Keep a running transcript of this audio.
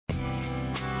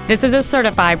This is a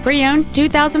certified pre-owned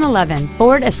 2011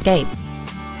 Ford Escape.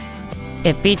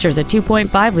 It features a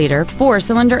 2.5-liter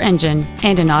four-cylinder engine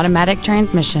and an automatic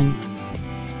transmission.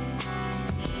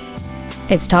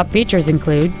 Its top features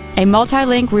include a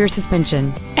multi-link rear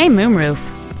suspension, a moonroof,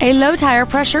 a low tire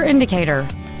pressure indicator,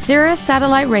 Sirius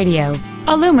satellite radio,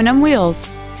 aluminum wheels,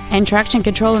 and traction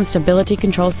control and stability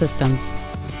control systems.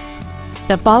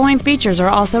 The following features are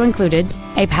also included: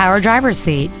 a power driver's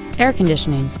seat, air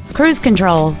conditioning, cruise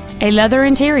control, a leather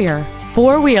interior,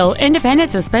 four-wheel independent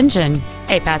suspension,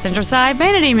 a passenger side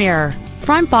vanity mirror,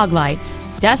 front fog lights,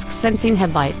 dusk sensing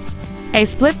headlights, a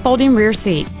split folding rear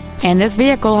seat, and this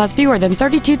vehicle has fewer than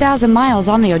 32,000 miles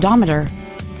on the odometer.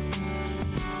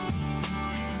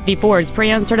 The Ford's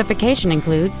pre-owned certification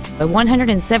includes a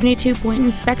 172-point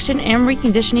inspection and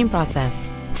reconditioning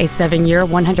process, a 7-year,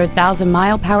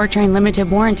 100,000-mile powertrain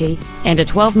limited warranty, and a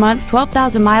 12-month,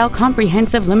 12,000-mile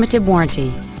comprehensive limited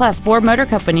warranty, plus Ford Motor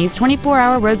Company's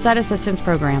 24-hour roadside assistance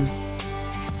program.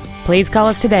 Please call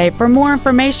us today for more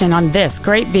information on this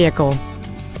great vehicle.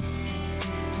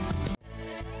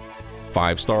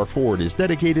 Five Star Ford is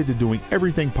dedicated to doing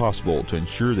everything possible to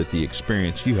ensure that the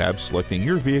experience you have selecting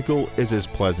your vehicle is as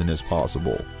pleasant as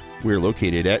possible. We're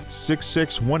located at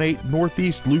 6618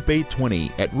 Northeast Loop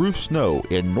 820 at Roof Snow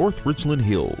in North Richland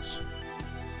Hills.